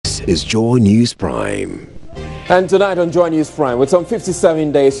is Joy News Prime. And tonight on Joy News Prime, with some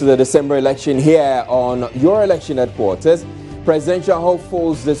 57 days to the December election here on your election headquarters, presidential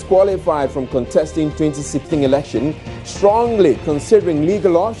hopefuls disqualified from contesting 2016 election, strongly considering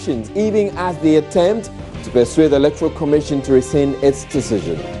legal options, even as they attempt to persuade the Electoral Commission to rescind its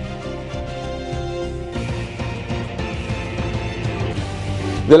decision.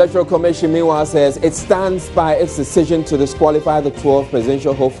 The Electoral Commission, meanwhile, says it stands by its decision to disqualify the 12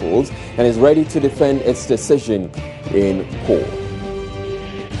 presidential hopefuls and is ready to defend its decision in court.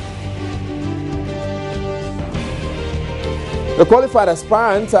 The qualified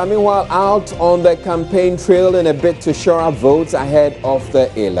aspirants are meanwhile out on the campaign trail in a bid to shore up votes ahead of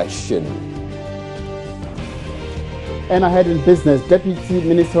the election. And ahead in business, Deputy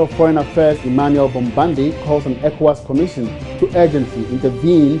Minister of Foreign Affairs Emmanuel Bombandi calls on ECOWAS Commission to urgently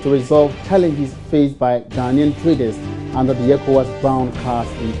intervene to resolve challenges faced by Ghanaian traders under the ECOWAS Brown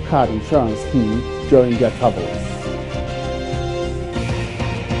Card Insurance Scheme during their travels.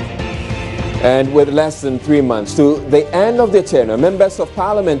 And with less than 3 months to the end of their tenure, members of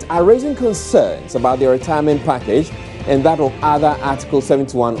Parliament are raising concerns about their retirement package and that of other Article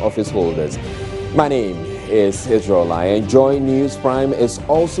 71 office holders. My name is Israel Lai, and Joy News Prime is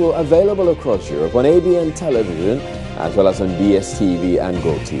also available across Europe on ABN Television as well as on DSTV and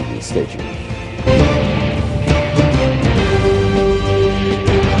GoTV. Stay tuned.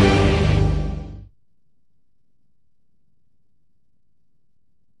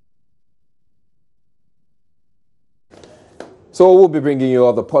 So we'll be bringing you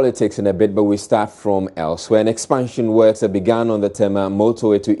all the politics in a bit, but we start from elsewhere. And expansion works have begun on the Tema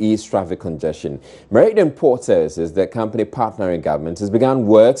motorway to ease traffic congestion. Meridian Port Services, the company partnering government, has begun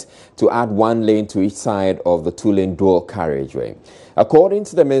works to add one lane to each side of the two-lane dual carriageway. According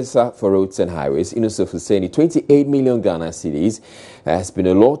to the Minister for Roads and Highways, Yusuf Hussaini, 28 million Ghana cedis has been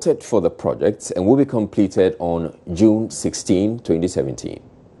allotted for the project and will be completed on June 16, 2017.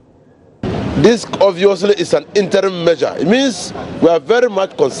 This obviously is an interim measure. It means we are very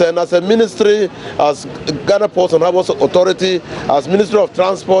much concerned as a ministry, as Ghana Ports and Harbours Authority, as Ministry of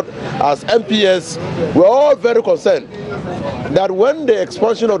Transport, as MPS, we are all very concerned that when the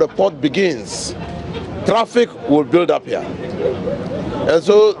expansion of the port begins, traffic will build up here. And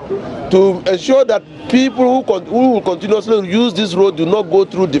so to ensure that people who will continuously use this road do not go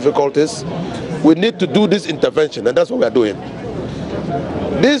through difficulties, we need to do this intervention, and that's what we are doing.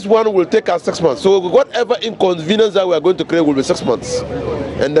 This one will take us 6 months. So whatever inconvenience that we are going to create will be 6 months.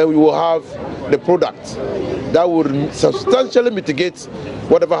 And then we will have the product that will substantially mitigate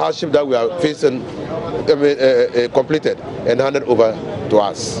whatever hardship that we are facing completed and handed over to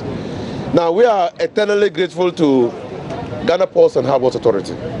us. Now, we are eternally grateful to Ghana Ports and Harbours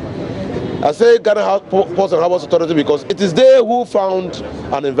Authority. I say Ghana Ports and Harbours Authority because it is they who found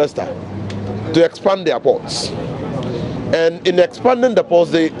an investor to expand their ports. And in expanding the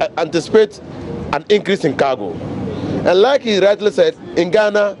ports, they anticipate an increase in cargo. And like he rightly said, in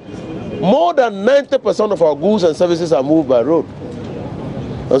Ghana, more than 90% of our goods and services are moved by road.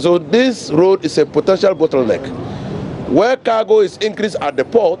 And so this road is a potential bottleneck. Where cargo is increased at the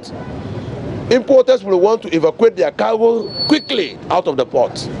port, importers will want to evacuate their cargo quickly out of the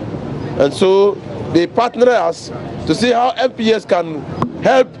port. And so they partner us to see how MPS can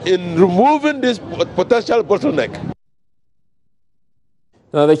help in removing this potential bottleneck.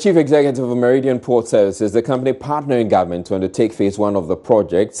 Now, the Chief Executive of Meridian Port Services, the company partnering government to undertake phase 1 of the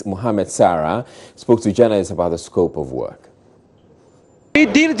project, Mohamed Sarah, spoke to journalists about the scope of work. We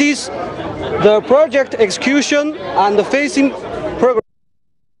did this, the project execution and the phasing program.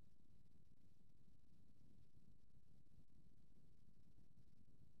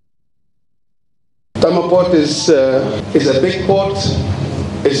 Tema Port is a big port.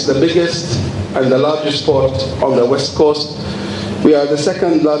 It's the biggest and the largest port on the west coast. We are the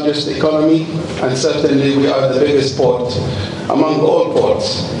second largest economy, and certainly we are the biggest port among all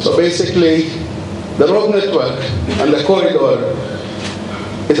ports. So basically, the road network and the corridor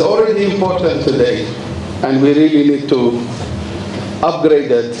is already important today, and we really need to upgrade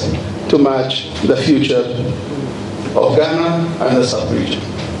it to match the future of Ghana and the sub-region.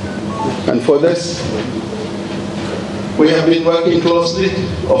 And for this, we have been working closely,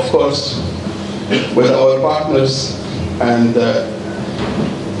 of course, with our partners and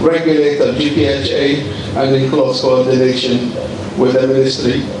regulator GPHA, and in close coordination with the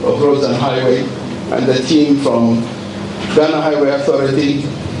Ministry of Roads and Highway and the team from Ghana Highway Authority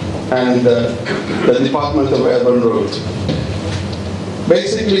and the Department of Urban Roads.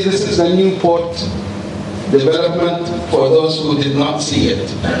 Basically, this is a new port development for those who did not see it.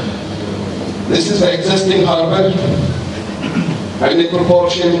 This is the existing harbor, And in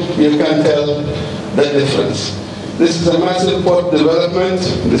proportion, you can tell the difference. This is a massive port development.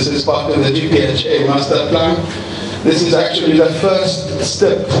 This is part of the GPHA master plan. This is actually the first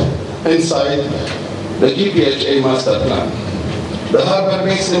step inside the GPHA master plan. The harbor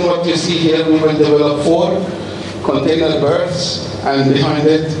basin, what you see here, we will develop 4 container berths, and behind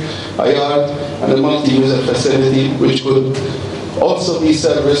it, a yard and a multi-user facility, which would also be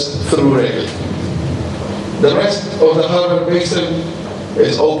serviced through rail. The rest of the harbor basin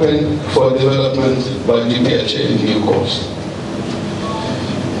is open for development by GPHA in due course.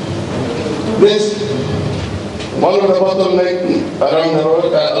 One of the bottlenecks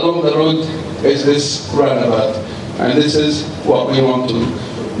along the road is this roundabout, and this is what we want to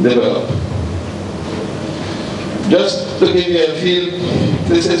develop. Just to give you a feel,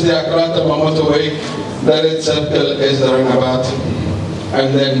 this is the Accra-Tama motorway. The red circle is the roundabout,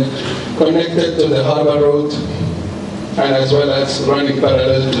 and then connected to the Harbour Road, and as well as running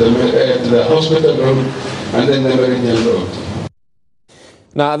parallel to the Hospital Road, and then the Meridian Road.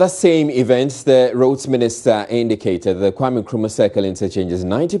 Now, at that same event, the Roads Minister indicated the Kwame Nkrumah Circle interchange is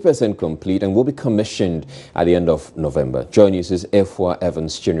 90% complete and will be commissioned at the end of November. Joy News' Efua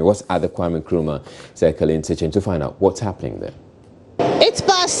Evans Jr. was at the Kwame Nkrumah Circle interchange to find out what's happening there. It's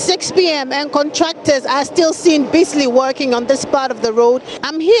past 6 p.m. and contractors are still seen busily working on this part of the road.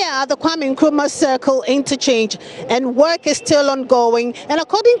 I'm here at the Kwame Nkrumah Circle interchange, and work is still ongoing. And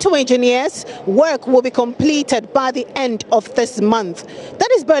according to engineers, work will be completed by the end of this month. That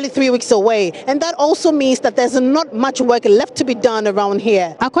is barely 3 weeks away, and that also means that there's not much work left to be done around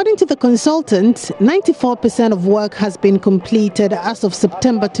here. According to the consultant, 94% of work has been completed as of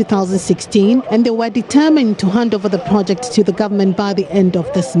September 2016, and they were determined to hand over the project to the government by the end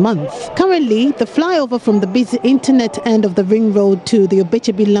of this month. Currently, the flyover from the busy internet end of the ring road to the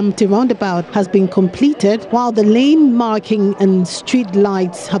Obechebi Lamte roundabout has been completed, while the lane marking and street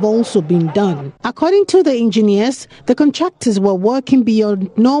lights have also been done. According to the engineers, the contractors were working beyond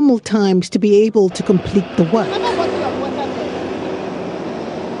normal times to be able to complete the work.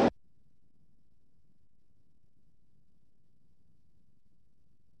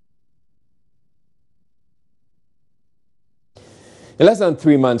 In less than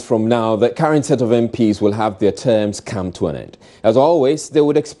 3 months from now, the current set of MPs will have their terms come to an end. As always, they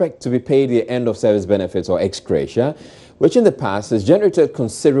would expect to be paid their end-of-service benefits or ex gratia, which in the past has generated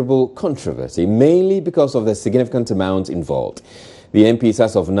considerable controversy, mainly because of the significant amount involved. The MPs,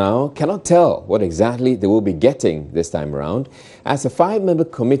 as of now, cannot tell what exactly they will be getting this time around, as a 5-member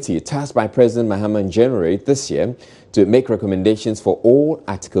committee tasked by President Mahama in January this year to make recommendations for all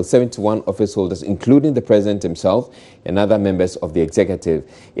Article 71 office holders, including the President himself and other members of the executive,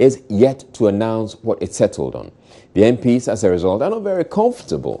 is yet to announce what it settled on. The MPs, as a result, are not very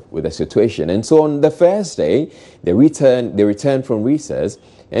comfortable with the situation, and so on the first day they returned from recess.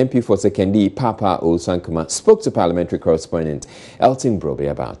 MP for Sekendi, Papa Olusankuma, spoke to parliamentary correspondent Elton Brobe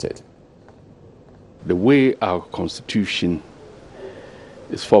about it. The way our constitution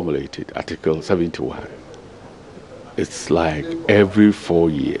is formulated, Article 71, it's like every 4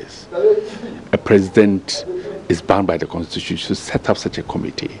 years, a president is bound by the constitution to set up such a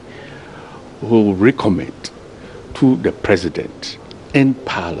committee who will recommend to the president in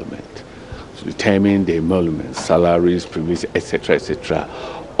parliament to determine the emoluments, salaries, privileges, etc.,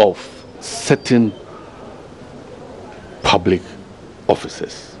 of certain public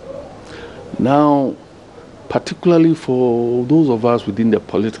offices. Now, particularly for those of us within the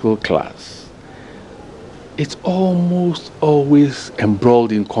political class, it's almost always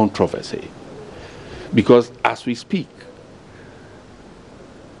embroiled in controversy, because as we speak,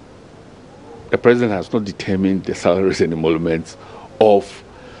 the president has not determined the salaries and emoluments of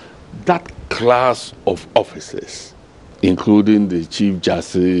that class of offices, including the Chief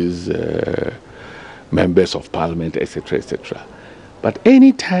Justice, members of Parliament, etc. But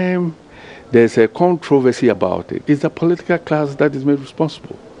anytime there's a controversy about it, it's the political class that is made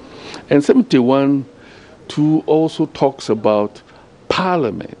responsible. And 71(2) also talks about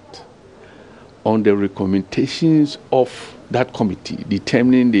Parliament on the recommendations of that committee,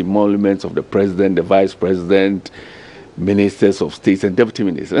 determining the emoluments of the President, the Vice President, Ministers of State and Deputy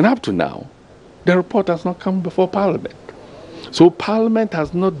Ministers. And up to now, the report has not come before Parliament. So Parliament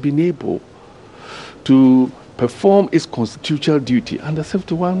has not been able to perform its constitutional duty under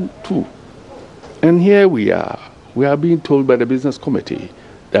 71(2). And here we are being told by the Business Committee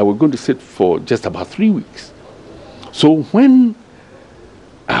that we're going to sit for just about 3 weeks. So when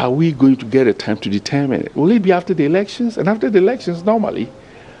are we going to get a time to determine it? Will it be after the elections? And after the elections, normally,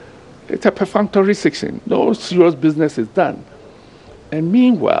 it's a perfunctory section. No serious business is done. And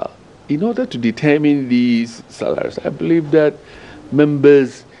meanwhile, in order to determine these salaries, I believe that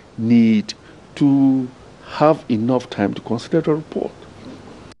members need to have enough time to consider the report.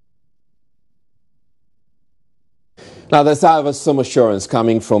 Now, there's however some assurance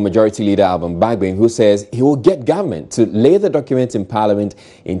coming from Majority Leader Alban Bagbin, who says he will get government to lay the document in Parliament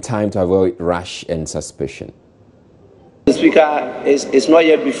in time to avoid rush and suspicion. The Speaker is not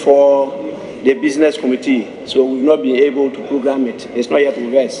yet before the Business Committee, so we've not been able to program it. It's not yet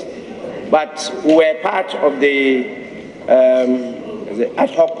reversed. But we were part of the ad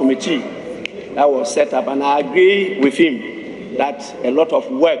hoc committee that was set up, and I agree with him that a lot of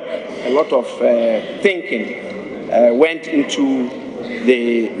work, a lot of thinking went into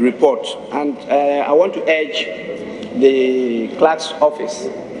the report. And I want to urge the clerk's office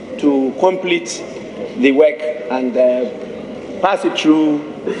to complete the work and pass it through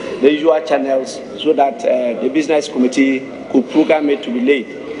the usual channels so that the business committee could program it to be laid.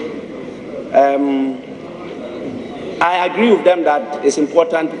 I agree with them that it's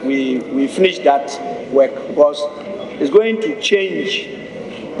important we finish that work because it's going to change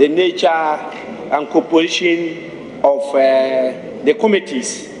the nature and composition of the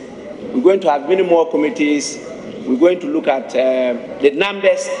committees. We're going to have many more committees. We're going to look at the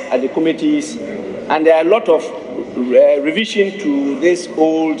numbers at the committees, and there are a lot of revision to these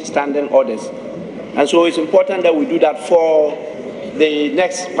old standing orders. And so it's important that we do that for the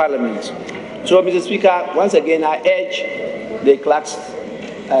next Parliament. So, Mr. Speaker, once again, I urge the clerks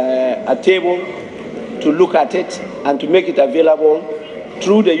at table to look at it and to make it available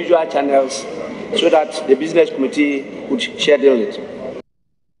through the usual channels so that the business committee could schedule it.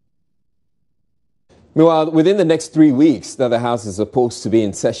 Meanwhile, within the next 3 weeks that the House is supposed to be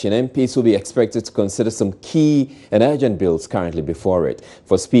in session, MPs will be expected to consider some key and urgent bills currently before it.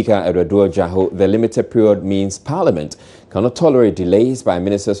 For Speaker Edward Jaho, the limited period means Parliament cannot tolerate delays by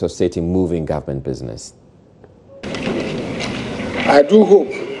ministers of state in moving government business. I do hope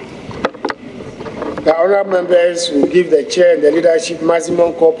that honourable members will give the chair and the leadership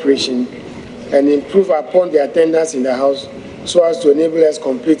maximum cooperation and improve upon the attendance in the House so as to enable us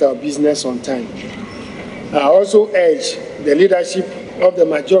complete our business on time. I also urge the leadership of the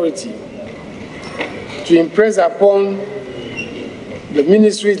majority to impress upon the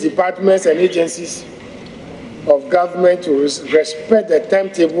ministries, departments and agencies of government to respect the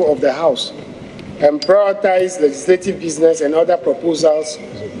timetable of the House and prioritize legislative business and other proposals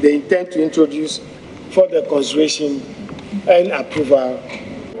they intend to introduce for the consideration and approval.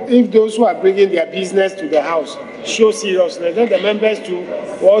 If those who are bringing their business to the House show seriousness, then the members too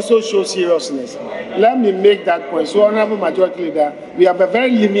will also show seriousness. Let me make that point. So, Honourable Majority Leader, we have a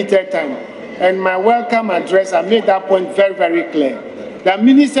very limited time, and my welcome address, I made that point very, very clear. That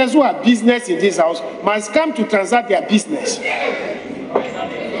ministers who have business in this House must come to transact their business.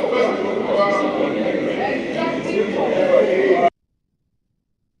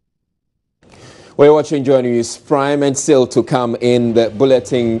 We're watching Joy News Prime, and still to come in the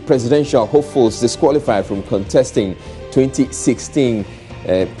bulletin, presidential hopefuls disqualified from contesting 2016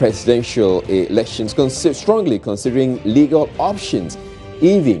 presidential elections, strongly considering legal options,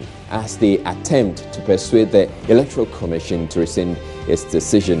 even as they attempt to persuade the Electoral Commission to rescind its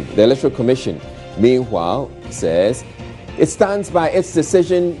decision. The Electoral Commission, meanwhile, says it stands by its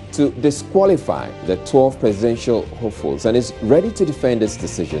decision to disqualify the 12 presidential hopefuls and is ready to defend its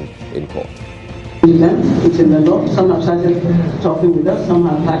decision in court. It's in the law. Some have started talking with us, some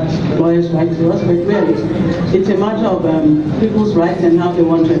have had lawyers write to us, but really it's a matter of people's rights and how they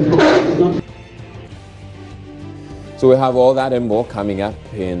want to enforce it. It's not. So we have all that and more coming up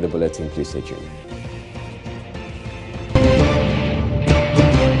in the bulletin. Please stay tuned.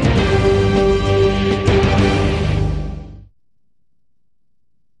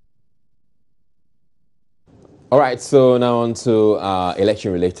 All right, so now on to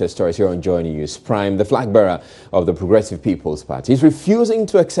election-related stories here on Joy News Prime. The flag bearer of the Progressive People's Party is refusing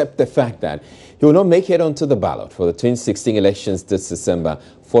to accept the fact that he will not make it onto the ballot for the 2016 elections this December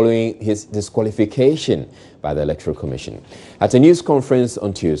following his disqualification by the Electoral Commission. At a news conference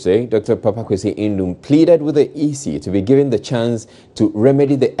on Tuesday, Dr. Papa Kwesi Indum pleaded with the EC to be given the chance to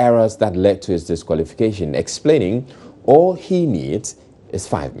remedy the errors that led to his disqualification, explaining all he needs is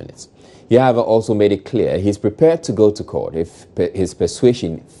 5 minutes. He, however, also made it clear he's prepared to go to court if his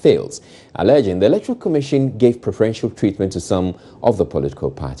persuasion fails, alleging the Electoral Commission gave preferential treatment to some of the political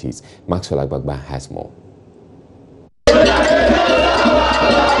parties. Maxwell Agbagba has more.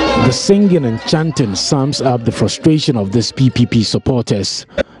 The singing and chanting sums up the frustration of these PPP supporters.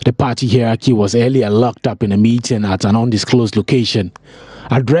 The party hierarchy was earlier locked up in a meeting at an undisclosed location.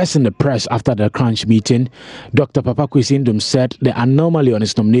 Addressing the press after the crunch meeting, Dr. Papa Kwesi Ndoum said the anomaly on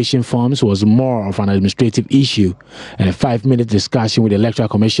his nomination forms was more of an administrative issue, and a 5-minute discussion with the Electoral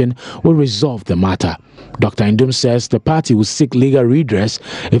Commission will resolve the matter. Dr. Ndoum says the party will seek legal redress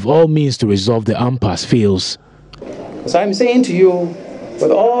if all means to resolve the impasse fails. So I'm saying to you,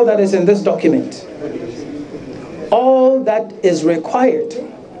 with all that is in this document, all that is required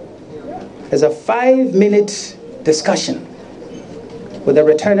is a 5-minute discussion with the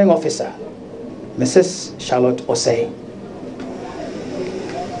returning officer, Mrs. Charlotte Osei.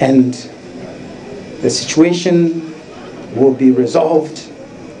 And the situation will be resolved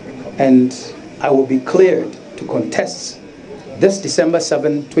and I will be cleared to contest this December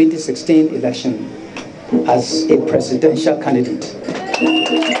 7, 2016 election as a presidential candidate.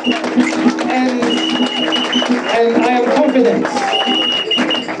 And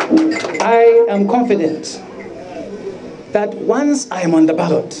I am confident that once I am on the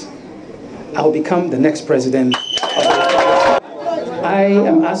ballot, I will become the next president of the country. I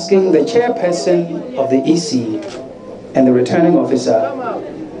am asking the chairperson of the EC and the returning officer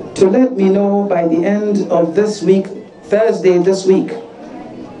to let me know by the end of this week, Thursday this week,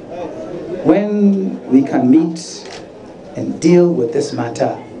 when we can meet and deal with this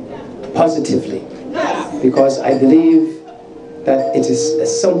matter positively. Because I believe that it is a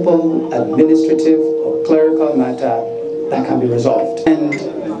simple administrative or clerical matter that can be resolved.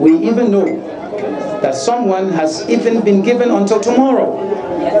 And we even know that someone has even been given until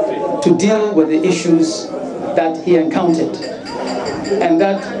tomorrow to deal with the issues that he encountered. And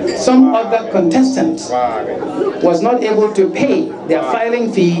that some other contestant was not able to pay their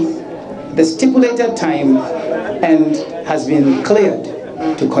filing fee the stipulated time and has been cleared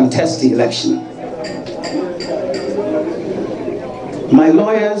to contest the election. My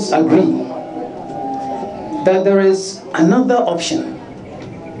lawyers agree that there is another option.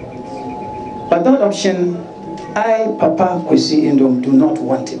 But that option, I, Papa Kwesi Ndoum, do not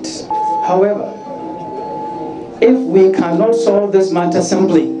want it. However, if we cannot solve this matter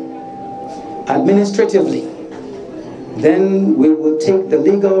simply, administratively, then we will take the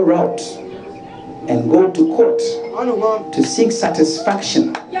legal route and go to court to seek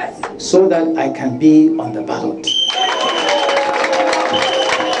satisfaction so that I can be on the ballot.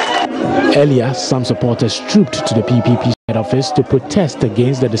 Earlier, some supporters trooped to the PPP head office to protest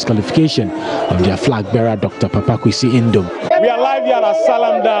against the disqualification of their flag bearer, Dr. Papa Kwesi Ndoum. We are live here at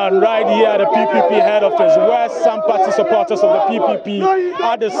Salam Down, right here at the PPP head office, where some party supporters of the PPP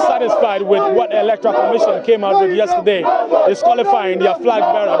are dissatisfied with what the Electoral Commission came out with yesterday, disqualifying their flag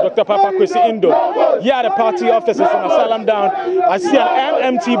bearer, Dr. Papa Kwesi Ndoum. Here at the party offices on Salam Down, I see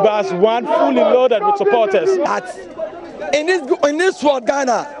an MMT bus, one fully loaded with supporters. In this world,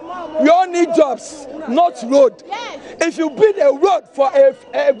 Ghana, we all need jobs, not road. If you build a road for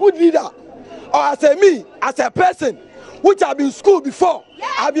a good leader, or as a person, which I've been in school before,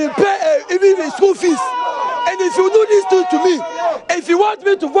 I've been paying even school fees. And if you do this thing to me, if you want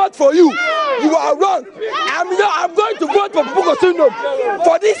me to vote for you, you are wrong. I'm going to vote for Papa Kwesi Ndoum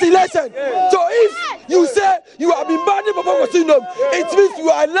for this election. So if you say you have been banning Papa Kwesi Ndoum, it means you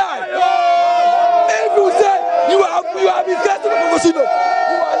are lying. If you say you have been getting Papa Kwesi Ndoum,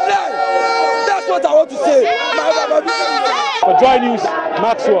 you are lying. That's what I want to say. For Joy News,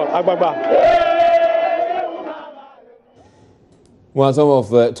 Maxwell Agbagba. Well, some of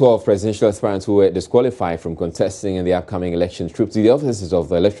the 12 presidential aspirants who were disqualified from contesting in the upcoming elections trooped to the offices of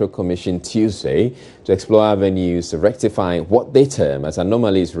the Electoral Commission Tuesday to explore avenues of rectifying what they term as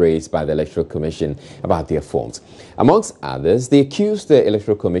anomalies raised by the Electoral Commission about their forms. Amongst others, they accused the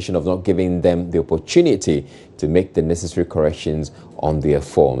Electoral Commission of not giving them the opportunity to make the necessary corrections on their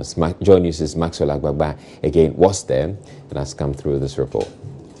forms. Joy News' Maxwell Agbagba again was there and has come through this report.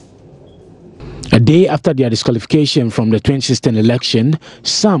 A day after their disqualification from the 2016 election,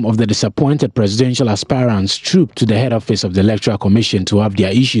 some of the disappointed presidential aspirants trooped to the head office of the Electoral Commission to have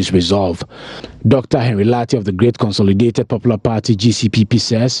their issues resolved. Dr. Henry Lati of the Great Consolidated Popular Party GCPP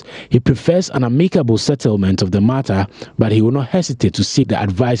says he prefers an amicable settlement of the matter, but he will not hesitate to seek the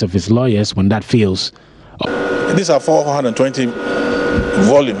advice of his lawyers when that fails. These are 420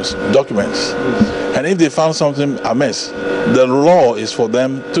 volumes, documents, and if they found something amiss, the law is for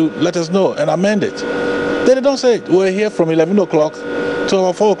them to let us know and amend it. They don't say it. We're here from 11 o'clock to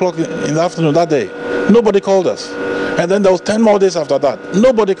about 4 o'clock in the afternoon that day. Nobody called us. And then there was 10 more days after that.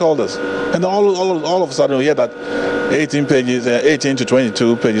 Nobody called us. And all of a sudden we hear that 18 to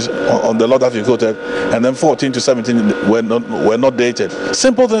 22 pages on the law that we quoted, and then 14 to 17 were not dated.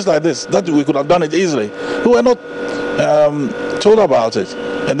 Simple things like this, that we could have done it easily. We were not told about it,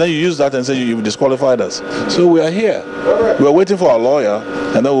 and then you use that and say you've disqualified us. So we are here. We are waiting for our lawyer,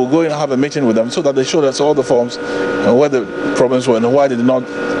 and then we'll go and have a meeting with them so that they show us all the forms and where the problems were and why they did not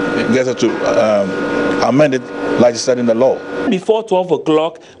get us to amend it like it said in the law. Before 12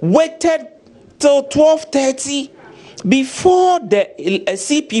 o'clock, waited till 12:30 before the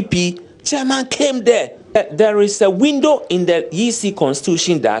CPP chairman came there. There is a window in the EC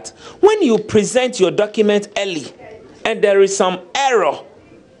constitution that when you present your document early and there is some error,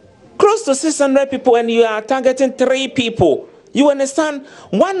 close to 600 people and you are targeting 3 people, you understand?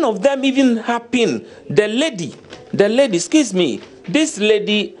 One of them even happened, the lady, excuse me, this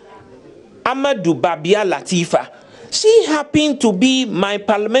lady, Amadou Babia Latifa, she happened to be my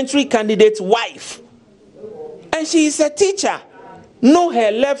parliamentary candidate's wife. And she is a teacher. Know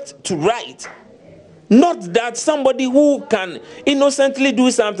her left to right. Not that somebody who can innocently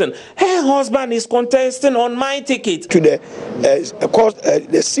do something. Her husband is contesting on my ticket. To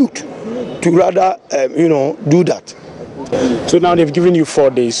the suit to rather, do that. So now they've given you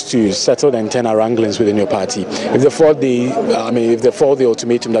 4 days to settle the internal wranglings within your party. If the 4-day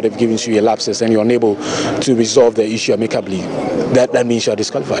ultimatum that they've given to you elapses and you're unable to resolve the issue amicably, that means you're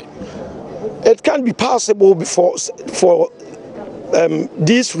disqualified. It can't be possible for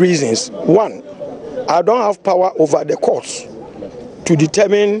these reasons. One, I don't have power over the courts to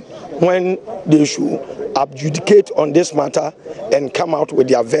determine when they should adjudicate on this matter and come out with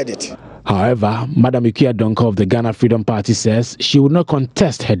their verdict. However, Madam Ikuya Donko of the Ghana Freedom Party says she would not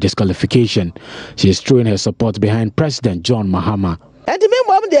contest her disqualification. She is throwing her support behind President John Mahama. And the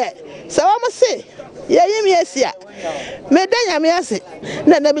mom there, so I must say, yeah, yes, Medanya Miasi,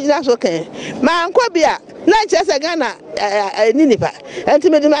 Nana okay. My uncle Bia, not just a Ghana, Ninipa, and to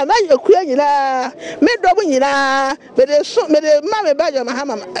me, my man, your queen, Medobina, but the Mamma Baja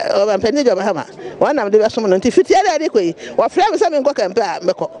Mahama, or Penija Mahama, one of the best women, and if it's adequate, or Flam something go compare,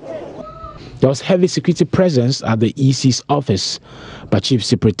 Meko. There was heavy security presence at the EC's office, but Chief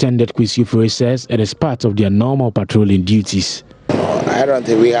Superintendent Kwesi Ofori says it is part of their normal patrolling duties. I don't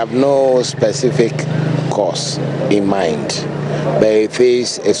think we have no specific cause in mind, but it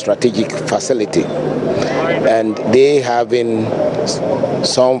is a strategic facility, and they having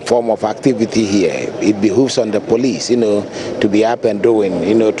some form of activity here. It behooves on the police, to be up and doing,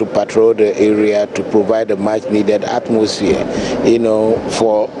 to patrol the area, to provide a much needed atmosphere,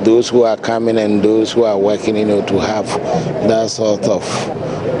 for those who are coming and those who are working, to have that sort of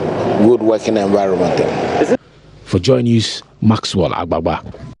good working environment. For Joy News, Maxwell Agbaba.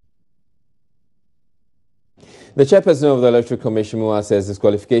 The chairperson of the Electoral Commission, Mua, says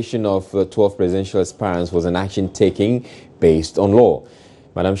disqualification of 12 presidential aspirants was an action taken based on law.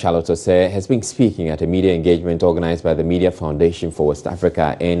 Madam Charlotte Osei has been speaking at a media engagement organized by the Media Foundation for West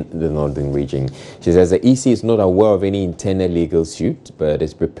Africa and the Northern Region. She says the EC is not aware of any internal legal suit, but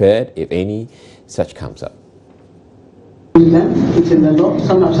is prepared if any such comes up. It's in the law.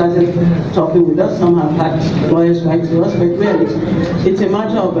 Some have started talking with us, some have had lawyers write to us, but really, it's a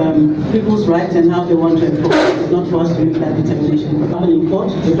matter of people's rights and how they want to enforce it. It's not for us to make that determination. In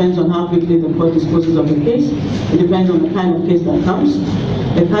court, it depends on how quickly the court disposes of the case. It depends on the kind of case that comes.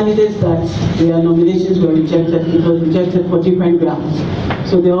 The candidates that their nominations were rejected, it was rejected for different grounds.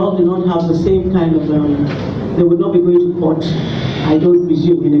 So they all do not have the same kind of, they would not be going to court, I don't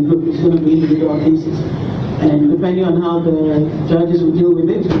presume, in a group. It's going to be individual cases. And depending on how the judges will deal with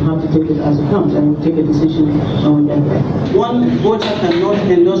it, we'll have to take it as it comes and we'll take a decision when we get there. One voter cannot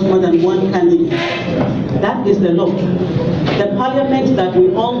endorse more than one candidate. That is the law. The parliament that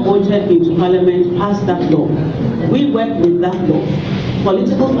we all voted into parliament passed that law. We work with that law.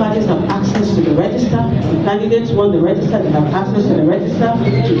 Political parties have access to the register. The candidates want the register, they have access to the register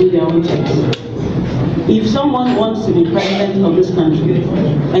to do their own checks. If someone wants to be president of this country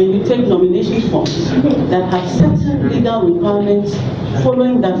and you take nomination forms that have certain legal requirements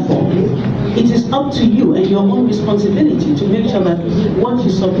following that form, it is up to you and your own responsibility to make sure that what you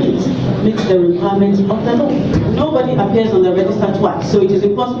submit meets the requirements of the law. Nobody appears on the register twice, so it is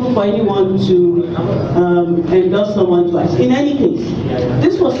impossible for anyone to endorse someone twice. In any case,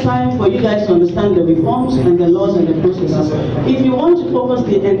 this was time for you guys to understand the reforms and the laws and the processes. If you want to focus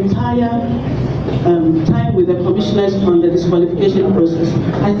the entire time with the commissioners on the disqualification process,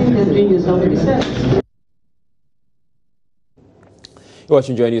 I think there's been yourself to said. You're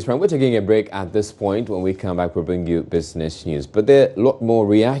watching Joy News Prime. We're taking a break at this point. When we come back, we'll bring you business news. But there are a lot more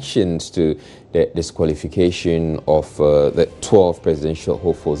reactions to the disqualification of the 12 presidential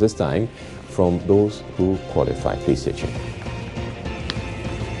hopefuls, this time from those who qualified. Please stay tuned.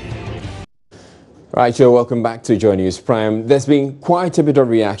 Right, so welcome back to Joy News Prime. There's been quite a bit of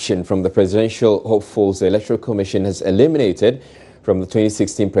reaction from the presidential hopefuls. The Electoral Commission has eliminated from the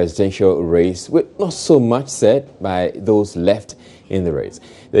 2016 presidential race, with not so much said by those left in the race.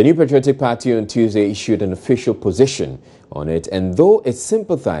 The New Patriotic Party on Tuesday issued an official position on it, and though it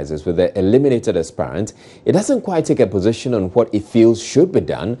sympathizes with the eliminated aspirant, it doesn't quite take a position on what it feels should be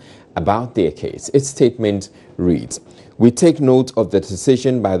done about their case. Its statement reads, "We take note of the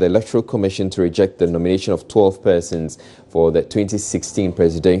decision by the Electoral Commission to reject the nomination of 12 persons for the 2016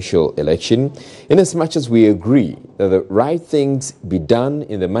 presidential election. Inasmuch as we agree that the right things be done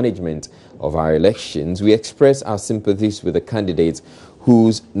in the management of our elections, we express our sympathies with the candidates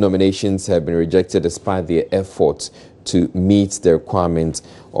whose nominations have been rejected despite their efforts to meet the requirements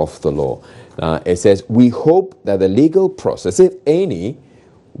of the law." It says, "We hope that the legal process, if any,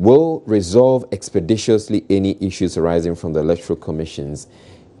 will resolve expeditiously any issues arising from the Electoral Commission's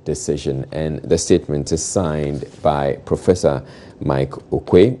decision." And the statement is signed by Professor Mike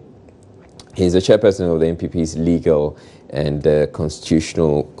Okwe. He's the chairperson of the NPP's Legal and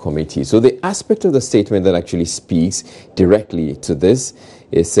Constitutional Committee. So the aspect of the statement that actually speaks directly to this,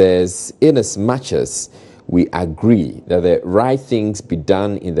 it says, "Inasmuch as we agree that the right things be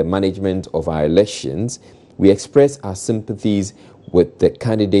done in the management of our elections, we express our sympathies with the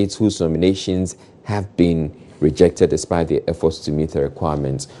candidates whose nominations have been rejected despite their efforts to meet the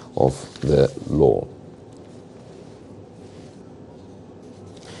requirements of the law."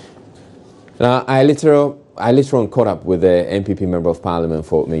 Now, I later on caught up with the NPP Member of Parliament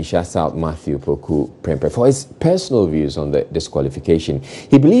for Menchia South, Matthew Poku Prempeh, for his personal views on the disqualification.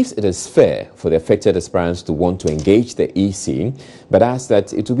 He believes it is fair for the affected aspirants to want to engage the EC, but asks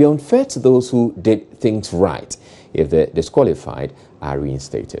that it would be unfair to those who did things right if the disqualified are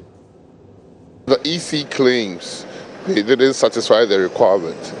reinstated. The EC claims they didn't satisfy the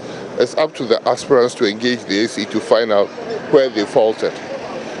requirement. It's up to the aspirants to engage the EC to find out where they faltered.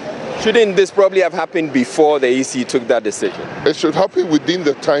 Shouldn't this probably have happened before the EC took that decision? It should happen within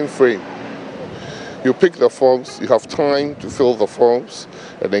the time frame. You pick the forms, you have time to fill the forms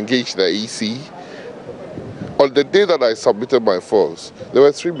and engage the EC. On the day that I submitted my forms, there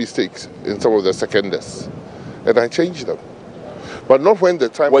were 3 mistakes in some of the seconders, and I changed them. But not when the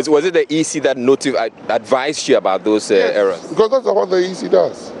time... Was it the EC that advised you about those errors? Because that's what the EC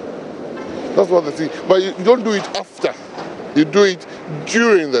does. That's what the EC... But you don't do it after. You do it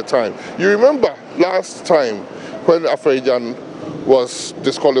during the time. You remember last time when Afrejan was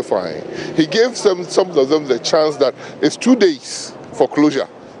disqualifying, he gave some of them the chance that it's 2 days for closure.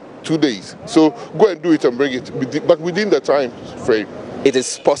 2 days. So go and do it and bring it, but within the time frame. It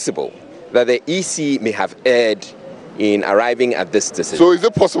is possible that the EC may have erred in arriving at this decision. So is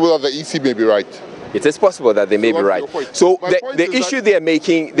it possible that the EC may be right? It is possible that they may be right. So the issue they're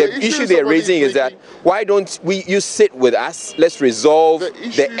making, the issue they're raising is that why don't you sit with us? Let's resolve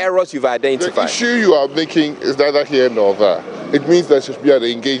the errors you've identified. The issue you are making is neither here nor there. It means there should be an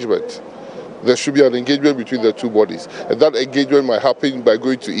engagement. There should be an engagement between the two bodies. And that engagement might happen by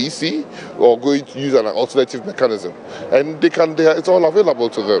going to EC or going to use an alternative mechanism. And it's all available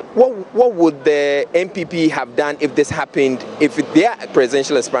to them. What would the NPP have done if this happened, if their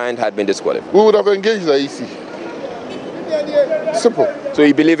presidential aspirant had been disqualified? We would have engaged the EC. Simple. So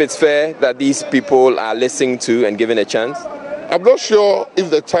you believe it's fair that these people are listened to and given a chance? I'm not sure if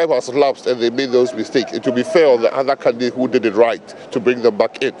the time has lapsed and they made those mistakes. It would be fair on the other candidate who did it right to bring them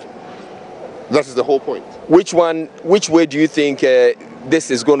back in. That is the whole point. Which way do you think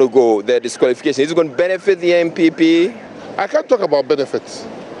this is going to go, the disqualification? Is it going to benefit the NPP? I can't talk about benefits.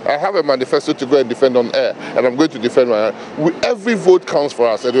 I have a manifesto to go and defend on air, and I'm going to defend my every vote counts for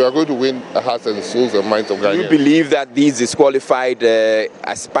us, and we are going to win the hearts and souls and minds of Ghanaians. Do you believe that these disqualified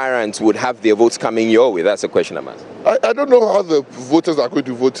aspirants would have their votes coming your way? That's a question I'm asking. I don't know how the voters are going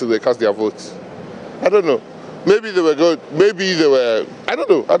to vote till they cast their votes. I don't know. Maybe they were good. Maybe they were. I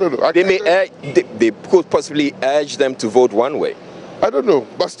don't know. They could possibly urge them to vote one way. I don't know,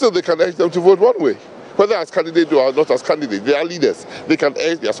 but still they can urge them to vote one way. Whether as candidate or not as candidate, they are leaders. They can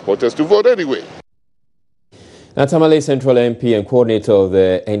urge their supporters to vote anyway. Now, Tamale Central MP and coordinator of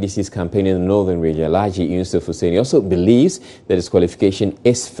the NDC's campaign in the Northern region, Alhaji Yusuf Hussaini, also believes the disqualification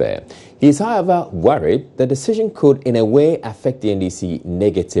is fair. He is, however, worried the decision could, in a way, affect the NDC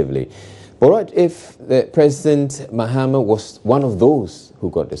negatively. But what if President Mahama was one of those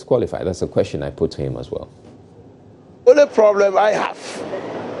who got disqualified? That's a question I put to him as well. The only problem I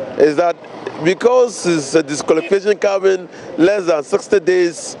have is that because it's a disqualification coming less than 60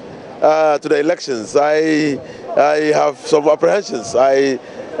 days to the elections, I have some apprehensions.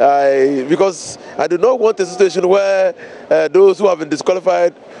 Because I do not want a situation where those who have been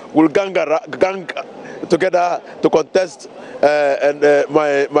disqualified will gang together to contest, and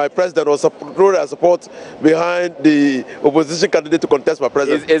my president was support behind the opposition candidate to contest my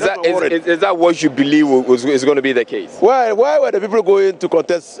president. Is that what you believe is going to be the case? Why were the people going to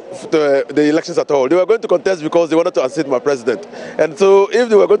contest the elections at all? They were going to contest because they wanted to unseat my president. And so if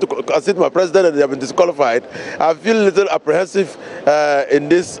they were going to unseat my president and they have been disqualified, I feel a little apprehensive in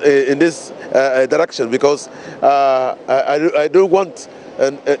this direction, because I don't want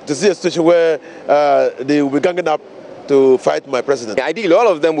to see a situation where they will be ganging up to fight my president. Ideally, all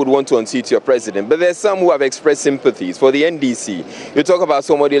of them would want to unseat your president, but there's some who have expressed sympathies for the NDC. You talk about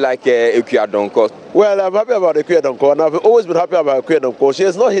somebody like Akua Donkor. Well, I'm happy about Akua Donkor, and I've always been happy about Akua Donkor. She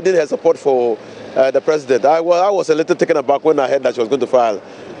has not hidden her support for the president. I was a little taken aback when I heard that she was going to file,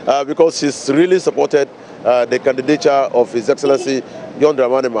 because she's really supported the candidature of His Excellency John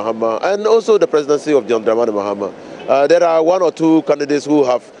Dramani Mahama, and also the presidency of John Dramani Mahama. There are one or two candidates who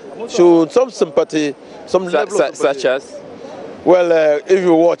have shown some sympathy, some level of sympathy. Such as? Well, if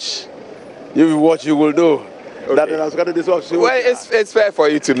you watch, you will know. Okay. That there are candidates who have shown. Well, it's fair for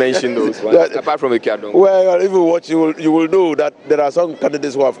you to mention those ones, apart from Akua Donkor. Well, if you watch, you will know that there are some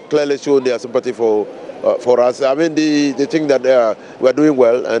candidates who have clearly shown their sympathy for us. I mean, they think that we are doing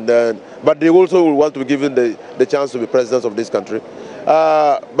well, and but they also will want to be given the chance to be presidents of this country.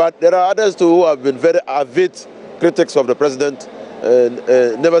 But there are others too who have been very avid critics of the president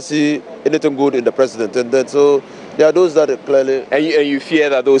and never see anything good in the president, and then so there are those that are clearly. And you fear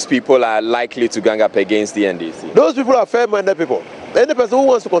that those people are likely to gang up against the NDC? Those people are fair-minded people. Any person who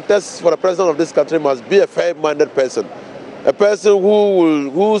wants to contest for the president of this country must be a fair-minded person, a person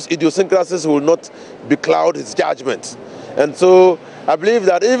whose idiosyncrasies will not becloud his judgment. And so I believe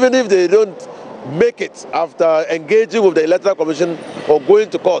that even if they don't make it after engaging with the Electoral Commission or going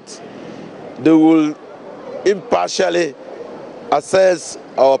to court, they will impartially assess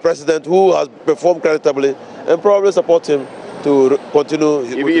our president, who has performed creditably, and probably support him to continue.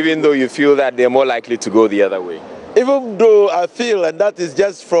 Even though you feel that they're more likely to go the other way? Even though I feel, and that is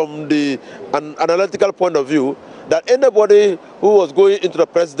just from an analytical point of view, that anybody who was going into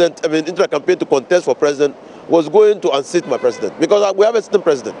into the campaign to contest for president was going to unseat my president, because we have a sitting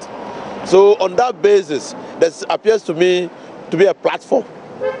president. So on that basis, this appears to me to be a platform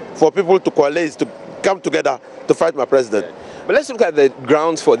for people to coalesce, to come together to fight my president. But let's look at the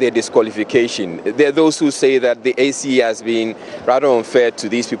grounds for their disqualification. There are those who say that the ACE has been rather unfair to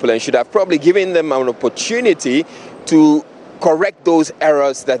these people and should have probably given them an opportunity to correct those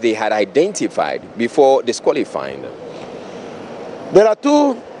errors that they had identified before disqualifying them. There are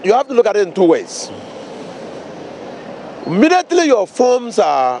two, you have to look at it in two ways. Immediately your forms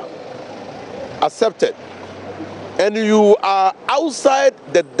are accepted and you are outside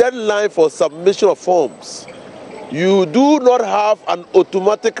the deadline for submission of forms, you do not have an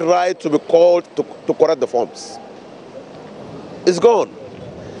automatic right to be called to correct the forms. It's gone.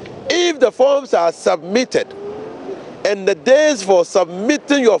 If the forms are submitted and the days for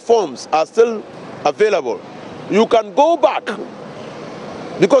submitting your forms are still available, you can go back,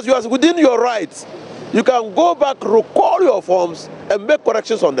 because you are within your rights. You can go back, recall your forms, and make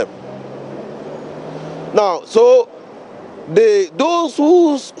corrections on them. Now, so those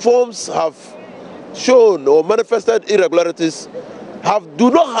whose forms have shown or manifested irregularities do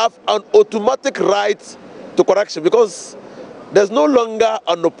not have an automatic right to correction, because there's no longer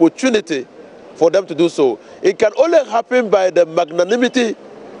an opportunity for them to do so. It can only happen by the magnanimity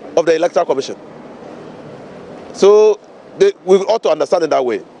of the Electoral Commission. So we ought to understand it that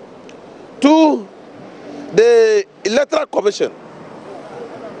way. Two, the Electoral Commission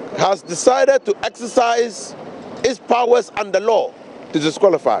has decided to exercise its powers under law to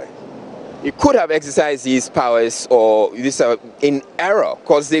disqualify. It could have exercised these powers or this in error,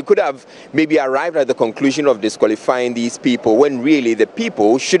 because they could have maybe arrived at the conclusion of disqualifying these people when really the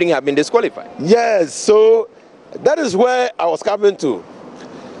people shouldn't have been disqualified. Yes, so that is where I was coming to.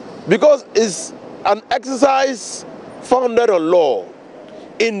 Because it's an exercise founded on law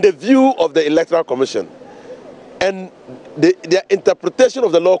in the view of the Electoral Commission, and their interpretation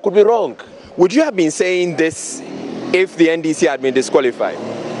of the law could be wrong. Would you have been saying this if the NDC had been disqualified?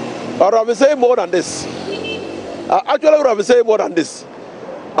 I would have been saying more than this. Actually, I would have been saying more than this.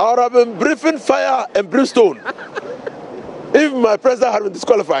 I would have been breathing fire and brimstone if my president had been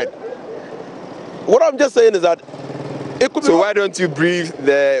disqualified. What I'm just saying is that it could be. So why don't you breathe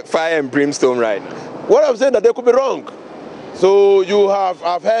the fire and brimstone right now? What I'm saying is that they could be wrong. So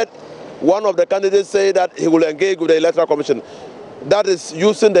I've heard one of the candidates say that he will engage with the Electoral Commission. That is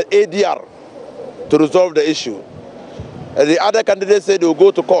using the ADR to resolve the issue. And the other candidates say they will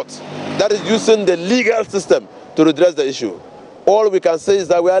go to court. That is using the legal system to redress the issue. all we can say is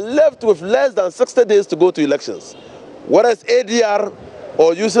that we are left with less than 60 days to go to elections. Whereas ADR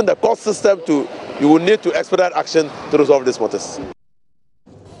or using the court system you will need to expedite action to resolve these matters.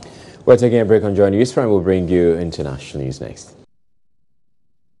 We're taking a break on Joy News Prime. We'll bring you international news next.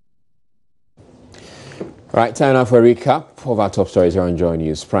 Right, time now for a recap of our top stories here on Joy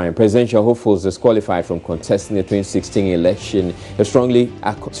News Prime. Presidential hopefuls disqualified from contesting the 2016 election are strongly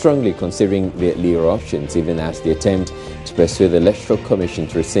considering their legal options, even as they attempt to persuade the Electoral Commission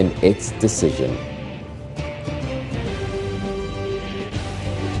to rescind its decision.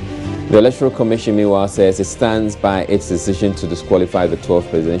 The Electoral Commission, meanwhile, says it stands by its decision to disqualify the 12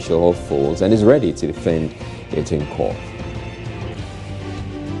 presidential hopefuls and is ready to defend it in court.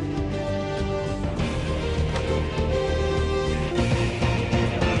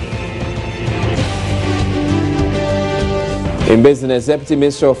 In business, Deputy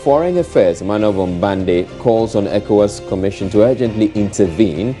Minister of Foreign Affairs Emmanuel Bombande calls on ECOWAS Commission to urgently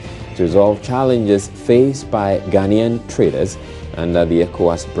intervene to resolve challenges faced by Ghanaian traders under the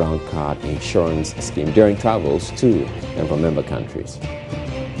ECOWAS Brown Card Insurance Scheme during travels to and from member countries.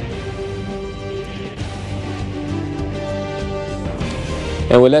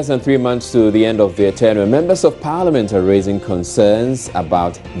 And with less than 3 months to the end of their tenure, members of Parliament are raising concerns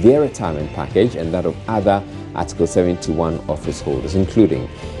about their retirement package and that of other Article 71 office holders, including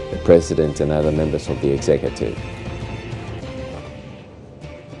the President and other members of the Executive.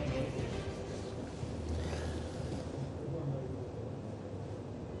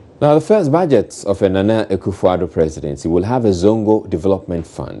 Now, the first budget of a Nana Akufo-Addo presidency will have a Zongo Development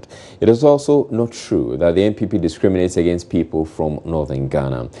Fund. It is also not true that the NPP discriminates against people from northern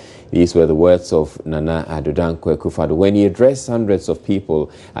Ghana. These were the words of Nana Addo Dankwa Akufo-Addo when he addressed hundreds of people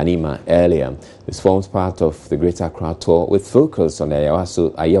at Nima earlier. This forms part of the Greater Accra tour with focus on the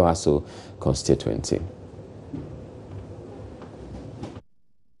Ayawaso constituency.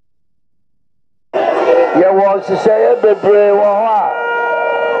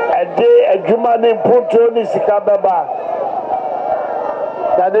 Adwuma ne mpunto ni sika baba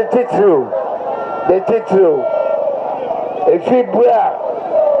na the titru efi bua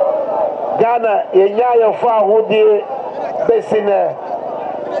Ghana yenya yofa ahudie besine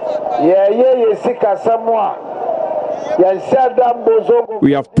ye sika samwa.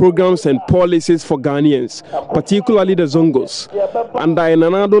 We have programs and policies for Ghanaians, particularly the Zongos. Under a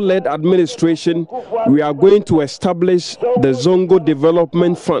Nana Addo-led administration, we are going to establish the Zongo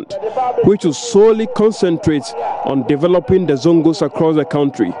Development Fund, which will solely concentrate on developing the Zongos across the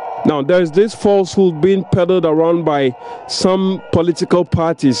country. Now, there is this falsehood being peddled around by some political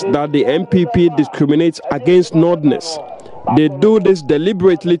parties that the NPP discriminates against Northerners. They do this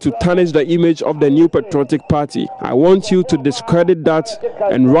deliberately to tarnish the image of the New Patriotic Party. I want you to discredit that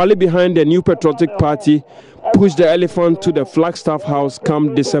and rally behind the New Patriotic Party, push the elephant to the Flagstaff House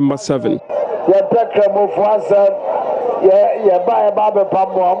come December 7.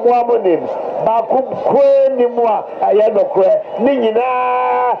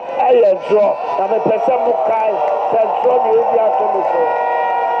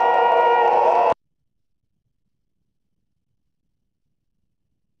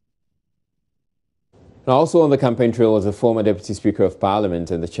 Now, also on the campaign trail was the former Deputy Speaker of Parliament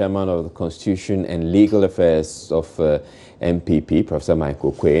and the Chairman of the Constitution and Legal Affairs of MPP, Professor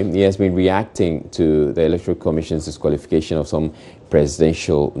Michael Quay. He has been reacting to the Electoral Commission's disqualification of some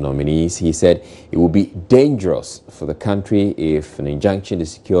presidential nominees. He said it would be dangerous for the country if an injunction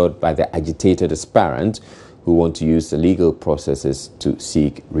is secured by the agitated aspirant who want to use the legal processes to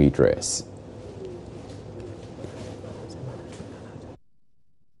seek redress.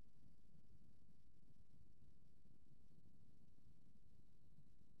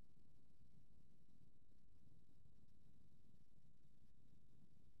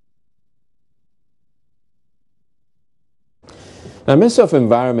 Now, Minister of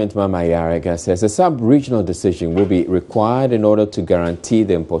Environment Mama Yarega says a sub-regional decision will be required in order to guarantee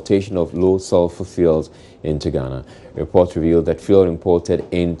the importation of low-sulfur fuels into Ghana. Reports revealed that fuel imported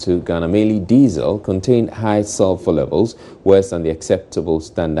into Ghana, mainly diesel, contained high sulfur levels, worse than the acceptable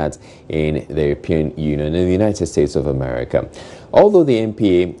standards in the European Union and the United States of America. Although the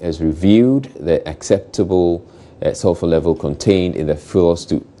NPA has reviewed the acceptable sulfur level contained in the fuels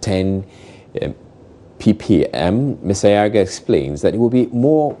to 10 ppm, Ms. Ayaga explains that it will be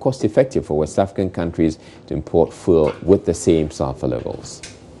more cost-effective for West African countries to import fuel with the same sulfur levels.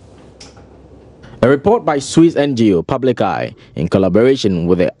 A report by Swiss NGO Public Eye, in collaboration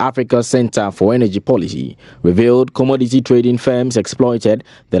with the Africa Center for Energy Policy, revealed commodity trading firms exploited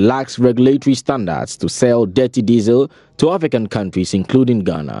the lax regulatory standards to sell dirty diesel to African countries, including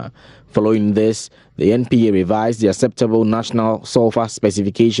Ghana. Following this, the NPA revised the acceptable national sulfur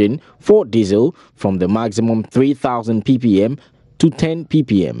specification for diesel from the maximum 3,000 ppm to 10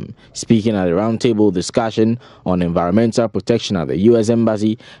 ppm. Speaking at a roundtable discussion on environmental protection at the U.S.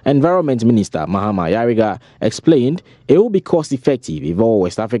 Embassy, Environment Minister Mahama Yariga explained it will be cost-effective if all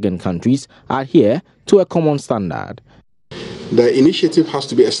West African countries adhere to a common standard. The initiative has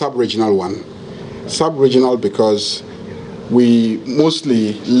to be a sub-regional one. Sub-regional because we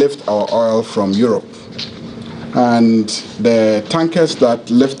mostly lift our oil from Europe. And the tankers that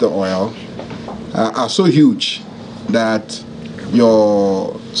lift the oil are so huge that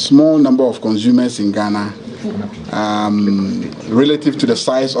your small number of consumers in Ghana, relative to the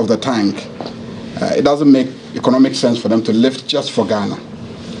size of the tank, it doesn't make economic sense for them to lift just for Ghana.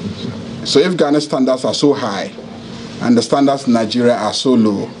 So if Ghana's standards are so high, and the standards in Nigeria are so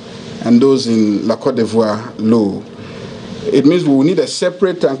low, and those in La Côte d'Ivoire low, it means we will need a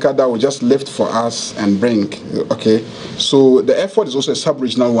separate tanker that will just lift for us and bring, okay? So the effort is also a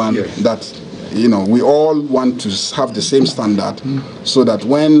sub-regional one that, you know, we all want to have the same standard so that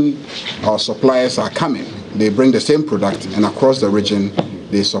when our suppliers are coming, they bring the same product and across the region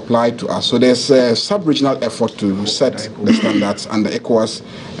they supply to us. So there's a sub-regional effort to set the standards under ECOWAS,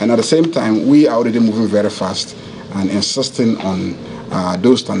 and at the same time we are already moving very fast and insisting on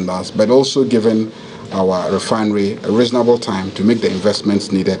those standards, but also giving our refinery a reasonable time to make the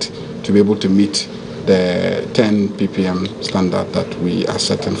investments needed to be able to meet the 10 ppm standard that we are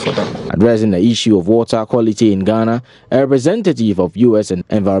setting for them. Addressing the issue of water quality in Ghana, a representative of U.S.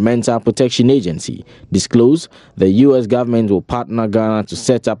 Environmental Protection Agency disclosed the U.S. government will partner Ghana to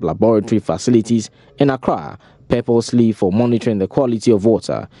set up laboratory facilities in Accra, purposely for monitoring the quality of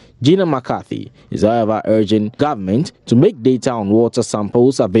water. Gina McCarthy is however urging government to make data on water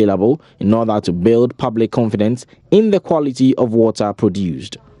samples available in order to build public confidence in the quality of water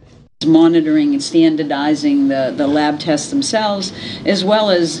produced. Monitoring and standardizing the lab tests themselves, as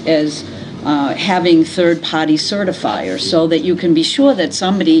well as having third-party certifiers so that you can be sure that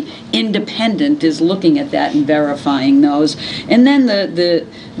somebody independent is looking at that and verifying those. And then the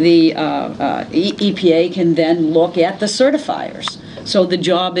EPA can then look at the certifiers. So the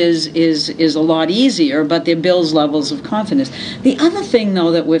job is a lot easier, but there builds levels of confidence. The other thing,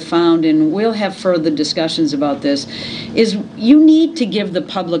 though, that we've found, and we'll have further discussions about this, is you need to give the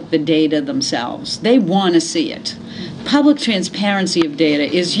public the data themselves. They want to see it. Public transparency of data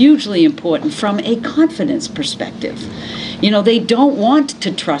is hugely important from a confidence perspective. You know, they don't want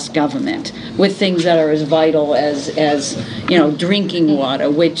to trust government with things that are as vital as you know, drinking water,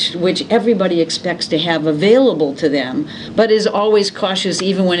 which everybody expects to have available to them, but is always cautious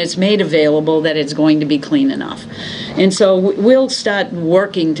even when it's made available that it's going to be clean enough. And so we'll start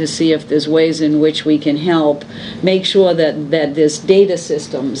working to see if there's ways in which we can help make sure that there's data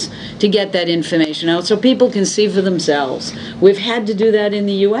systems to get that information out so people can see for themselves. We've had to do that in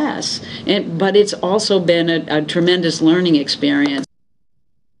the U.S., but it's also been a tremendous learning experience.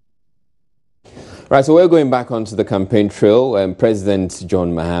 Right, so we're going back onto the campaign trail. President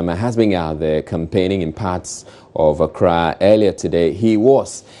John Mahama has been out there campaigning in parts of Accra. Earlier today, he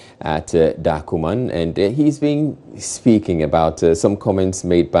was at Dakuman, and he's been speaking about some comments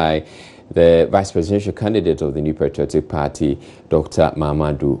made by the vice presidential candidate of the New Patriotic Party, Dr.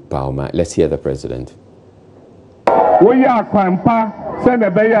 Mahamudu Bawumia. Let's hear the president. We are Kwampa, send a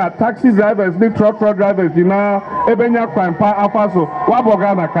beya taxi drivers, the truck drivers, you know, Ebenya Kwampa, Afaso,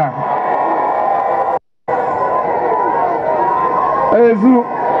 Waboganaka.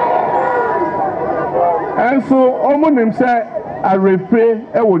 And so, Omonim said, I repay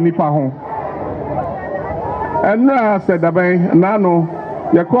a nipa home. And now I said, Nano,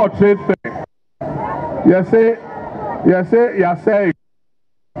 you call trade fair. You say,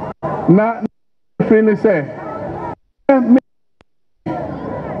 now, finish say,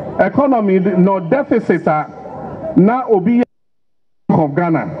 economy no deficit na obi of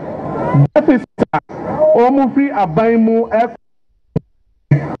Ghana deficit omu free abaimu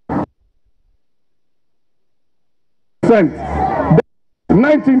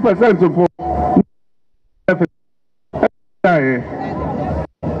 19% of deficit,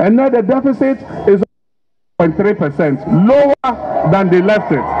 and now the deficit is 0.3%, lower than they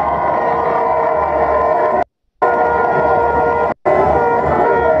left it.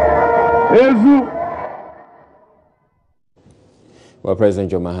 Well, President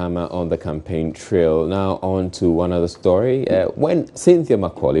John Mahama on the campaign trail. Now on to one other story. When Cynthia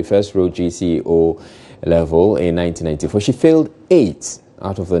Macaulay first wrote GCE level in 1994, she failed 8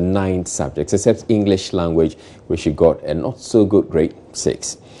 out of the 9 subjects, except English language, where she got a not-so-good grade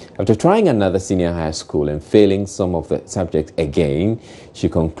 6. After trying another senior high school and failing some of the subjects again, she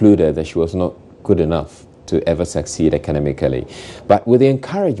concluded that she was not good enough to ever succeed academically. But with the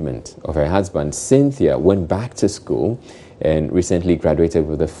encouragement of her husband, Cynthia went back to school and recently graduated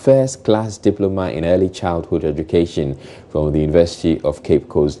with a first-class diploma in early childhood education from the University of Cape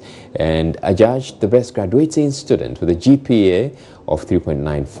Coast and adjudged the best graduating student with a GPA of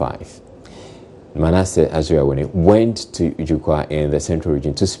 3.95. Manasseh Azuawuni went to Ijukwa in the Central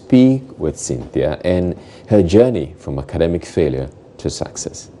Region to speak with Cynthia and her journey from academic failure to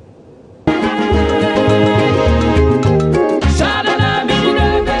success.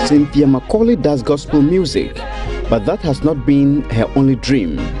 Cynthia Macaulay does gospel music, but that has not been her only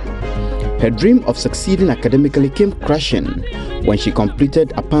dream. Her dream of succeeding academically came crashing when she completed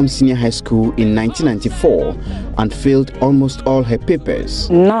Apam Senior High School in 1994 and failed almost all her papers.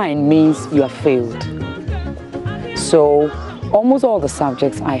 9 means you have failed. So almost all the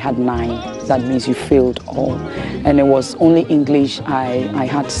subjects I had 9. That means you failed all. And it was only English I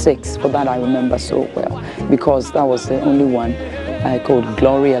had 6. For that I remember so well, because that was the only one I could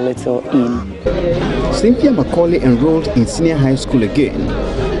glory a little in. Cynthia Macaulay enrolled in senior high school again,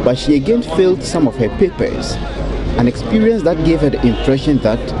 but she again failed some of her papers, an experience that gave her the impression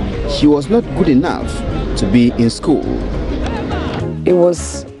that she was not good enough to be in school. It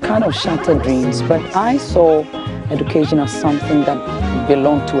was kind of shattered dreams, but I saw education as something that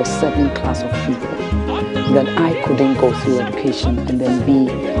belonged to a certain class of people, that I couldn't go through education and then be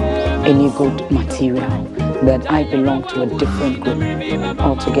any good material, that I belonged to a different group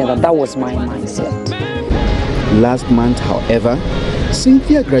altogether. That was my mindset. Last month, however,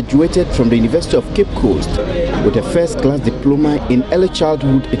 Cynthia graduated from the University of Cape Coast with a first-class diploma in early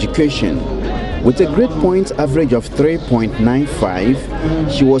childhood education. With a grade point average of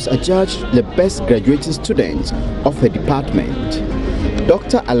 3.95, she was adjudged the best graduating student of her department.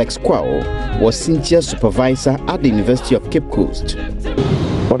 Dr. Alex Kwao was Cynthia's supervisor at the University of Cape Coast.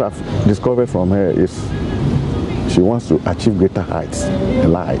 What I've discovered from her is she wants to achieve greater heights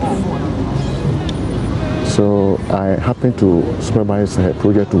in life. So I happened to supervise her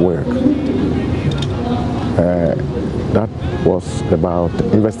project work. That was about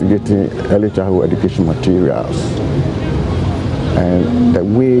investigating early childhood education materials. And the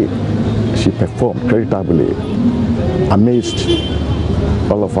way she performed creditably amazed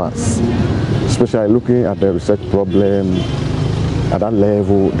all of us, especially looking at the research problem at that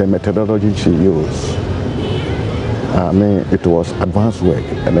level, the methodology she used. I mean, it was advanced work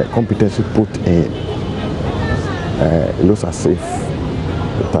and the competency put in. It looks as if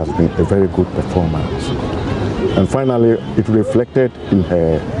it has been a very good performance. And finally, it reflected in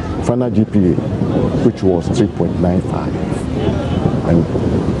her final GPA, which was 3.95. And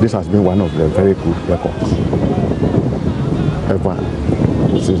this has been one of the very good records ever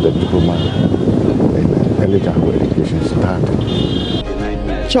since the diploma in early childhood education started.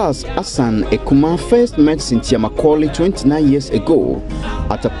 Charles Hassan Ekuma first met Cynthia Macaulay 29 years ago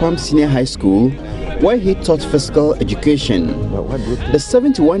at Apam Senior High School, where he taught physical education. The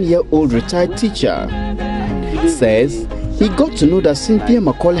 71-year-old retired teacher says he got to know that Cynthia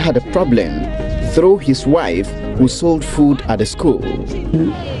Macaulay had a problem through his wife, who sold food at the school.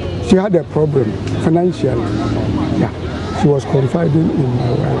 She had a problem financially. Yeah, she was confiding in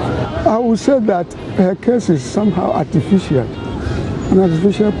my wife. I would say that her case is somehow artificial, an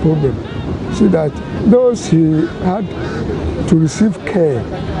artificial problem. See that those he had to receive care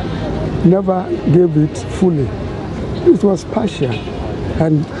never gave it fully. It was partial.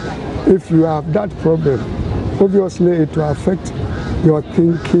 And if you have that problem, obviously it will affect your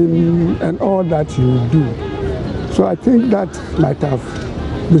thinking and all that you do. So I think that might have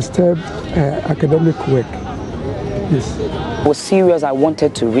disturbed academic work. Yes. I was serious. I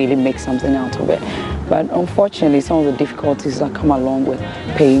wanted to really make something out of it. But unfortunately, some of the difficulties that come along with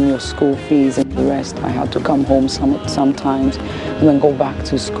paying your school fees and the rest, I had to come home sometimes and then go back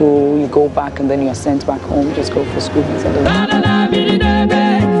to school. You go back and then you're sent back home, just go for school fees.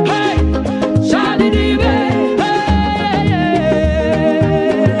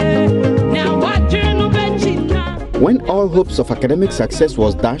 When all hopes of academic success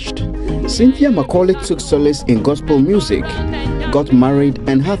was dashed, Cynthia Macaulay took solace in gospel music, got married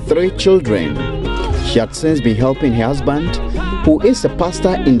and had 3 children. She had since been helping her husband, who is a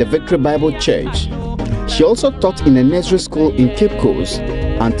pastor in the Victory Bible Church. She also taught in a nursery school in Cape Coast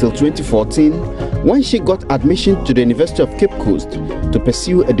until 2014, when she got admission to the University of Cape Coast to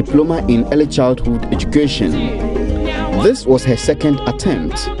pursue a diploma in early childhood education. This was her second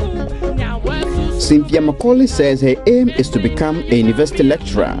attempt. Cynthia Macaulay says her aim is to become a university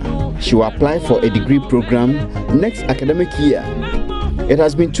lecturer. She will apply for a degree program next academic year. It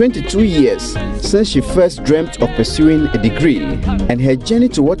has been 22 years since she first dreamt of pursuing a degree, and her journey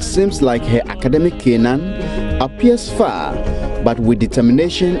to what seems like her academic Canaan appears far, but with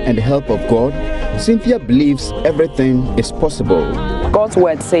determination and the help of God, Cynthia believes everything is possible. God's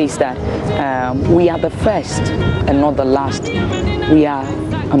word says that we are the first and not the last. We are,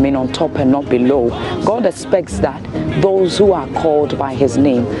 on top and not below. God expects that those who are called by his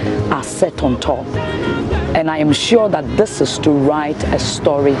name are set on top. And I am sure that this is to write a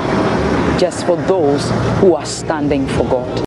story just for those who are standing for God.